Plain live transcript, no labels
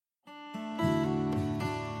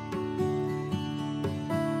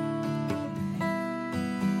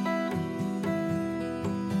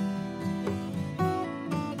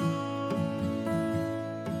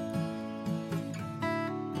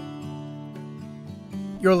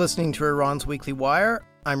You're listening to Iran's Weekly Wire.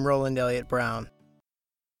 I'm Roland Elliott Brown.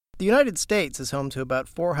 The United States is home to about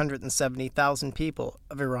 470,000 people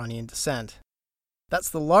of Iranian descent.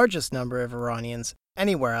 That's the largest number of Iranians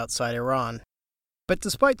anywhere outside Iran. But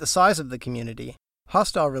despite the size of the community,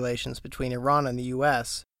 hostile relations between Iran and the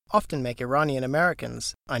U.S. often make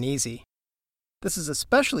Iranian-Americans uneasy. This is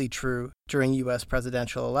especially true during U.S.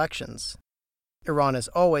 presidential elections. Iran is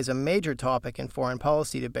always a major topic in foreign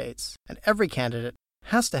policy debates, and every candidate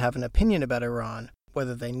has to have an opinion about Iran,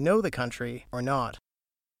 whether they know the country or not.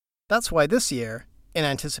 That's why this year, in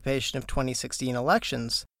anticipation of 2016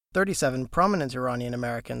 elections, 37 prominent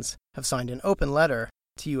Iranian-Americans have signed an open letter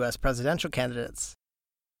to U.S. presidential candidates.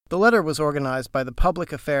 The letter was organized by the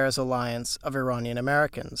Public Affairs Alliance of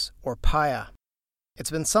Iranian-Americans, or PAIA. It's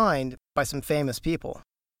been signed by some famous people.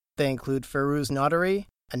 They include Firuz Nadari,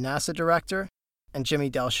 a NASA director, and Jimmy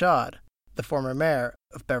Delshad, the former mayor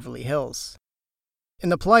of Beverly Hills. In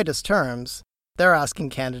the politest terms, they're asking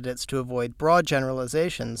candidates to avoid broad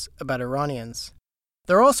generalizations about Iranians.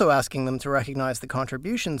 They're also asking them to recognize the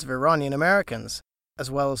contributions of Iranian-Americans, as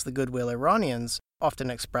well as the goodwill Iranians often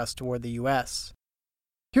express toward the U.S.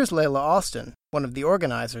 Here's Layla Austin, one of the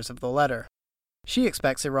organizers of the letter. She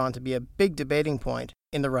expects Iran to be a big debating point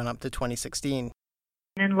in the run-up to 2016.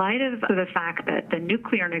 In light of the fact that the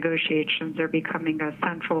nuclear negotiations are becoming a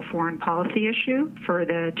central foreign policy issue for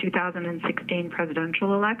the 2016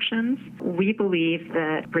 presidential elections, we believe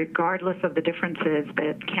that regardless of the differences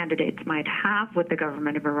that candidates might have with the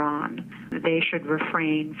government of Iran, they should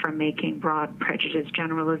refrain from making broad prejudice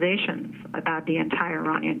generalizations about the entire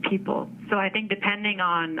Iranian people. So I think depending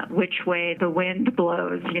on which way the wind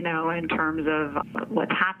blows, in terms of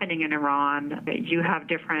what's happening in Iran, you have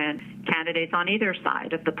different candidates on either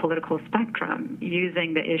side of the political spectrum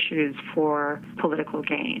using the issues for political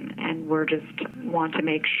gain. And we're just want to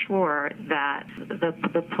make sure that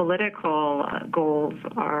the political goals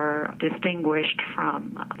are distinguished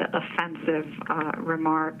from the offensive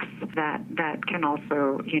remarks that can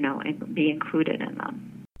also, be included in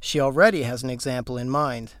them. She already has an example in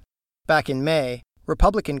mind. Back in May,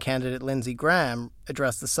 Republican candidate Lindsey Graham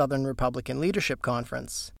addressed the Southern Republican Leadership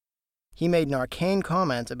Conference. He made an arcane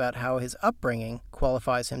comment about how his upbringing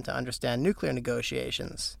qualifies him to understand nuclear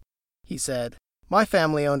negotiations. He said, "My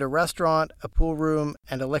family owned a restaurant, a pool room,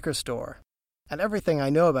 and a liquor store. And everything I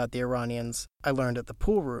know about the Iranians, I learned at the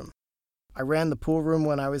pool room. I ran the pool room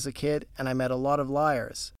when I was a kid, and I met a lot of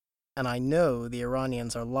liars. And I know the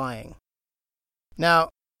Iranians are lying." Now,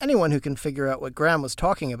 anyone who can figure out what Graham was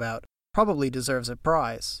talking about probably deserves a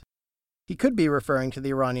prize. He could be referring to the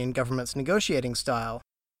Iranian government's negotiating style,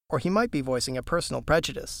 or he might be voicing a personal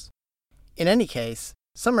prejudice. In any case,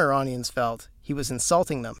 some Iranians felt he was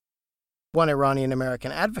insulting them. One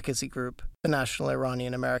Iranian-American advocacy group, the National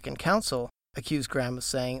Iranian-American Council, accused Graham of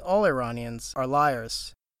saying all Iranians are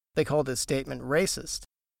liars. They called his statement racist.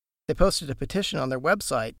 They posted a petition on their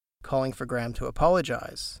website calling for Graham to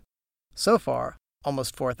apologize. So far,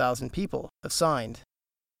 almost 4,000 people have signed.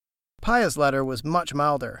 PAIA's letter was much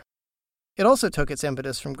milder. It also took its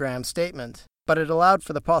impetus from Graham's statement, but it allowed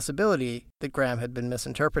for the possibility that Graham had been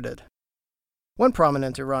misinterpreted. One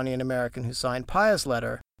prominent Iranian-American who signed PAIA's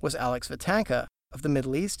letter was Alex Vitanka of the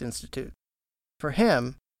Middle East Institute. For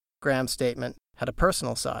him, Graham's statement had a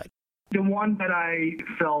personal side. The one that I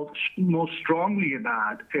felt most strongly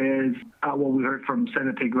about is what we heard from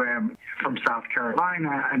Senator Graham from South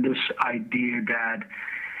Carolina, and this idea that,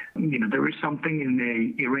 there is something in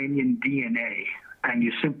the Iranian DNA, and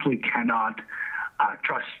you simply cannot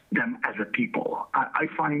trust them as a people. I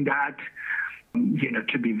find that,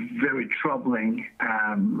 to be very troubling.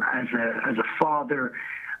 As a father,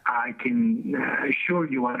 I can assure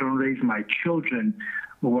you I don't raise my children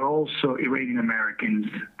who are also Iranian-Americans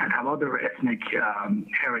and have other ethnic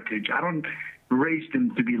heritage. I don't raise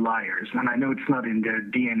them to be liars, and I know it's not in their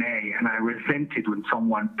DNA, and I resent it when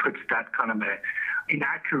someone puts that kind of a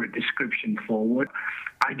inaccurate description forward.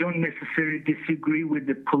 I don't necessarily disagree with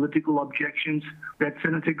the political objections that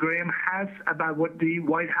Senator Graham has about what the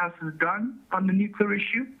White House has done on the nuclear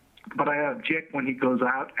issue, but I object when he goes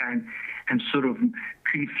out and sort of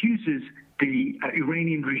confuses the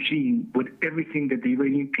Iranian regime with everything that the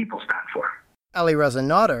Iranian people stand for. Ali Reza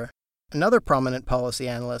Nader, another prominent policy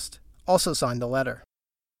analyst, also signed the letter.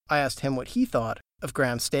 I asked him what he thought of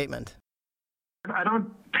Graham's statement. I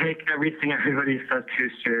don't take everything everybody says too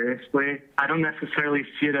seriously. I don't necessarily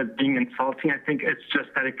see it as being insulting. I think it's just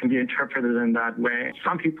that it can be interpreted in that way.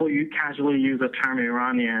 Some people casually use the term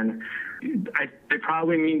Iranian. They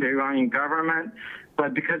probably mean the Iranian government,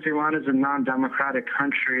 but because Iran is a non-democratic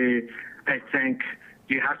country, I think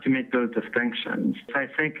you have to make those distinctions. I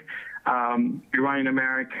think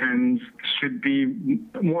Iranian-Americans should be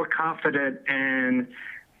more confident in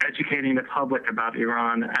educating the public about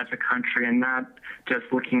Iran as a country and not just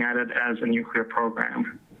looking at it as a nuclear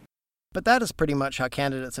program. But that is pretty much how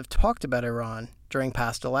candidates have talked about Iran during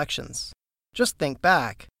past elections. Just think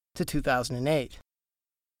back to 2008.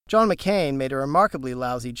 John McCain made a remarkably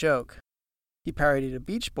lousy joke. He parodied a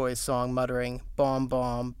Beach Boys song muttering, "Bomb,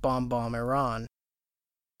 bomb, bomb, bomb Iran."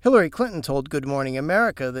 Hillary Clinton told Good Morning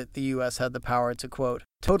America that the U.S. had the power to, quote,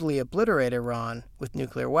 totally obliterate Iran with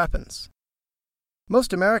nuclear weapons.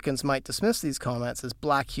 Most Americans might dismiss these comments as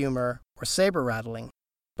black humor or saber-rattling,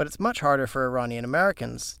 but it's much harder for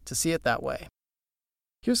Iranian-Americans to see it that way.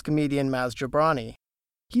 Here's comedian Maz Jobrani.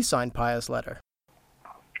 He signed Paya's letter.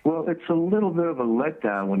 Well, it's a little bit of a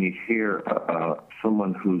letdown when you hear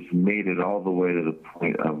someone who's made it all the way to the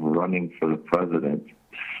point of running for the president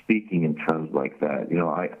speaking in terms like that. You know,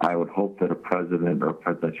 I would hope that a president or a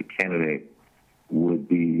presidential candidate would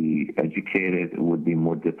be educated, would be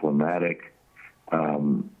more diplomatic,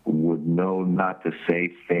 would know not to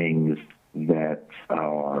say things that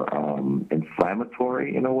are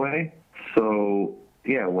inflammatory in a way. So,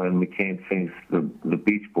 yeah, when McCain sings the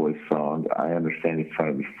Beach Boys song, I understand he's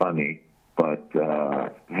trying to be funny, but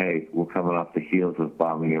hey, we're coming off the heels of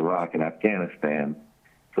bombing Iraq and Afghanistan.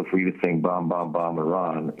 So for you to sing bomb, bomb, bomb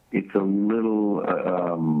Iran, it's a little,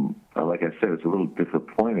 like I said, it's a little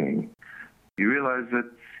disappointing. You realize that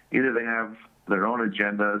either they have their own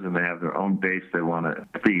agendas and they have their own base they want to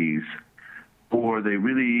please, or they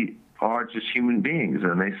really are just human beings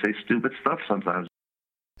and they say stupid stuff sometimes.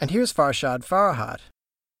 And here's Farshad Farahad.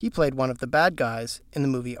 He played one of the bad guys in the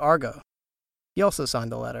movie Argo. He also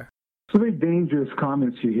signed the letter. So very dangerous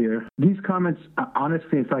comments you hear. These comments,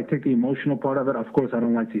 honestly, if I take the emotional part of it, of course I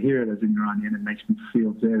don't like to hear it as an Iranian. It makes me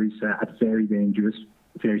feel very sad, very dangerous,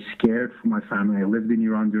 very scared for my family. I lived in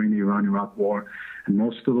Iran during the Iran-Iraq War, and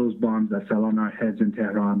most of those bombs that fell on our heads in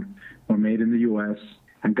Tehran were made in the U.S.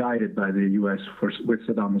 and guided by the U.S. with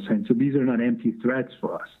Saddam Hussein. So these are not empty threats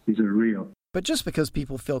for us. These are real. But just because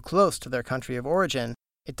people feel close to their country of origin,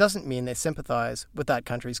 it doesn't mean they sympathize with that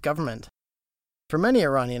country's government. For many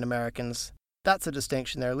Iranian Americans, that's a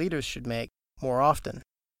distinction their leaders should make more often.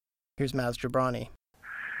 Here's Maz Jobrani.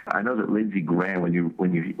 I know that Lindsey Graham, when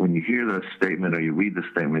you hear the statement or you read the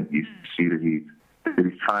statement, you see that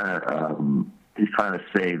he's trying to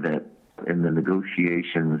say that in the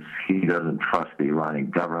negotiations he doesn't trust the Iranian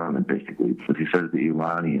government, basically, but he says the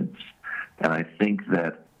Iranians. And I think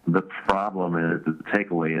that the problem is, the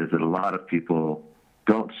takeaway is that a lot of people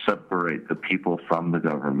don't separate the people from the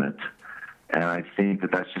government. And I think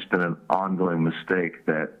that that's just been an ongoing mistake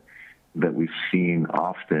that we've seen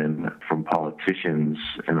often from politicians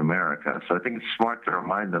in America. So I think it's smart to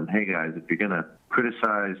remind them, hey guys, if you're going to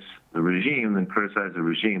criticize the regime, then criticize the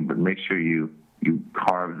regime, but make sure you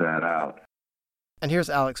carve that out. And here's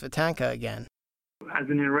Alex Vitanka again. As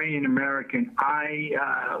an Iranian American, I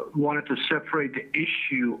wanted to separate the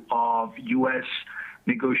issue of U.S.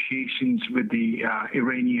 negotiations with the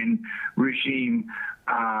Iranian regime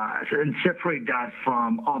and separate that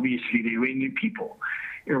from, obviously, the Iranian people.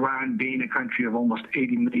 Iran being a country of almost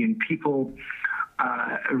 80 million people,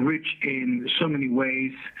 rich in so many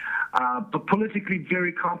ways, but politically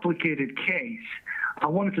very complicated case. I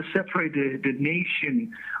wanted to separate the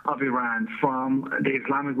nation of Iran from the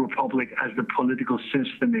Islamic Republic as the political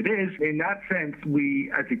system it is. In that sense,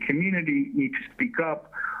 we as a community need to speak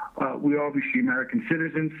up. We're obviously American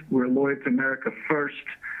citizens. We're loyal to America first,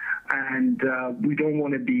 and we don't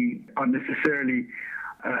want to be unnecessarily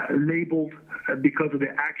labeled because of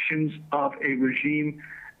the actions of a regime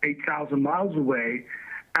 8,000 miles away.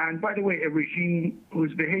 And by the way, a regime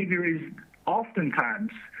whose behavior is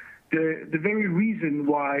oftentimes the very reason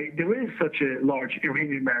why there is such a large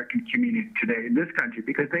Iranian-American community today in this country,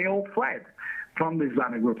 because they all fled from the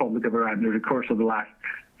Islamic Republic of Iran during the course of the last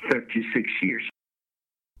 36 years.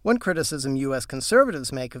 One criticism U.S.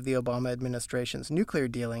 conservatives make of the Obama administration's nuclear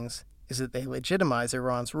dealings is that they legitimize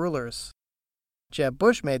Iran's rulers. Jeb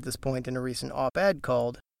Bush made this point in a recent op-ed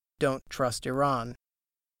called "Don't Trust Iran."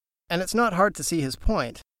 And it's not hard to see his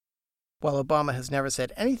point. While Obama has never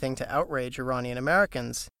said anything to outrage Iranian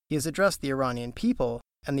Americans, he has addressed the Iranian people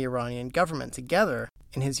and the Iranian government together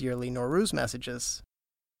in his yearly Nowruz messages.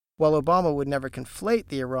 While Obama would never conflate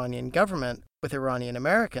the Iranian government with Iranian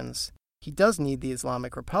Americans, he does need the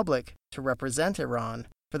Islamic Republic to represent Iran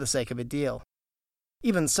for the sake of a deal.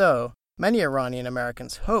 Even so, many Iranian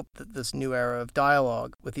Americans hope that this new era of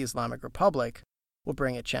dialogue with the Islamic Republic will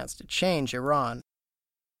bring a chance to change Iran.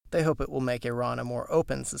 They hope it will make Iran a more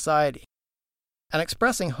open society. And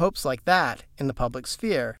expressing hopes like that in the public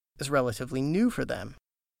sphere is relatively new for them.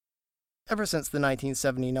 Ever since the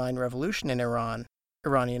 1979 revolution in Iran,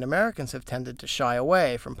 Iranian-Americans have tended to shy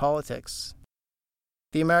away from politics.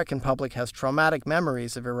 The American public has traumatic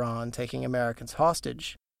memories of Iran taking Americans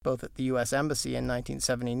hostage, both at the U.S. Embassy in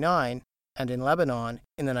 1979 and in Lebanon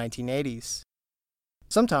in the 1980s.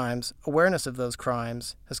 Sometimes, awareness of those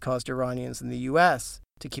crimes has caused Iranians in the U.S.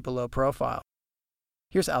 to keep a low profile.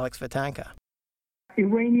 Here's Alex Vatanka.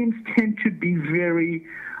 Iranians tend to be very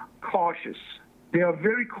cautious. They are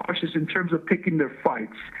very cautious in terms of picking their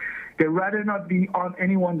fights. They'd rather not be on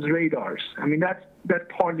anyone's radars. I mean, that's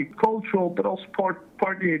partly cultural, but also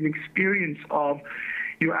partly an experience of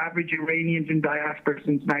your average Iranians in diaspora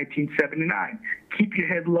since 1979. Keep your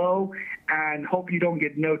head low and hope you don't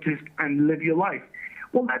get noticed and live your life.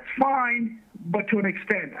 Well, that's fine, but to an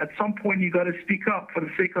extent. At some point, you got to speak up for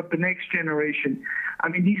the sake of the next generation. I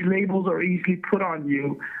mean, these labels are easily put on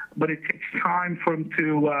you, but it takes time for them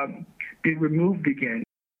to be removed again.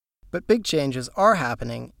 But big changes are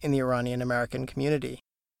happening in the Iranian-American community.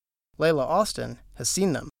 Layla Austin has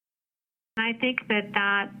seen them. I think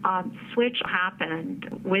that switch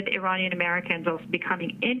happened with Iranian-Americans also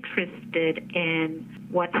becoming interested in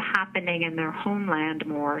what's happening in their homeland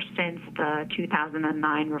more since the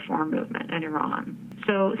 2009 reform movement in Iran.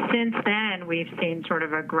 So since then, we've seen sort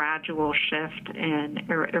of a gradual shift in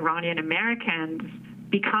Iranian-Americans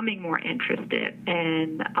becoming more interested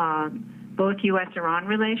in both U.S.-Iran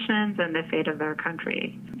relations and the fate of their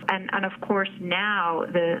country. And of course, now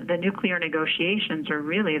the nuclear negotiations are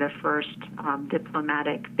really the first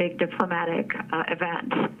big diplomatic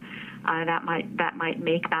event that might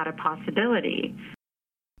make that a possibility.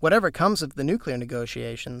 Whatever comes of the nuclear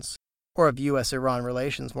negotiations, or of U.S.-Iran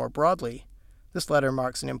relations more broadly, this letter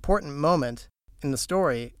marks an important moment in the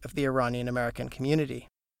story of the Iranian-American community.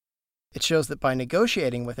 It shows that by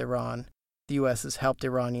negotiating with Iran, the U.S. has helped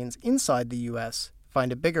Iranians inside the U.S.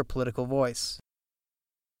 find a bigger political voice.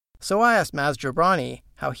 So I asked Maz Jobrani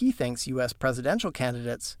how he thinks U.S. presidential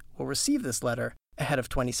candidates will receive this letter ahead of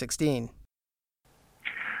 2016.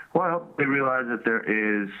 Well, they realize that there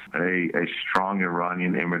is a strong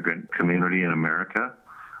Iranian immigrant community in America.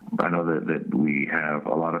 I know that we have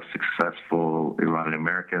a lot of successful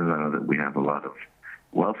Iranian-Americans. I know that we have a lot of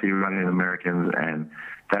wealthy Iranian-Americans, and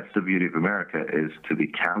that's the beauty of America, is to be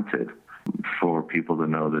counted, for people to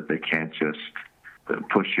know that they can't just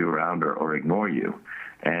push you around or ignore you.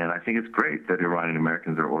 And I think it's great that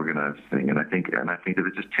Iranian-Americans are organizing, and I think that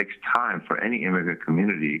it just takes time for any immigrant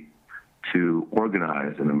community to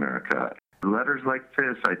organize in America. Letters like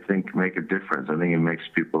this, I think, make a difference. I think it makes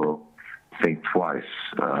people think twice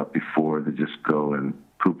before they just go and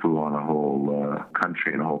poo-poo on a whole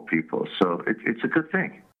country and a whole people. So it's a good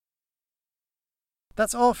thing.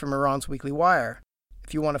 That's all from Iran's Weekly Wire.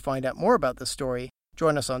 If you want to find out more about this story,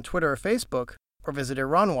 join us on Twitter or Facebook, or visit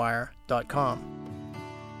IranWire.com.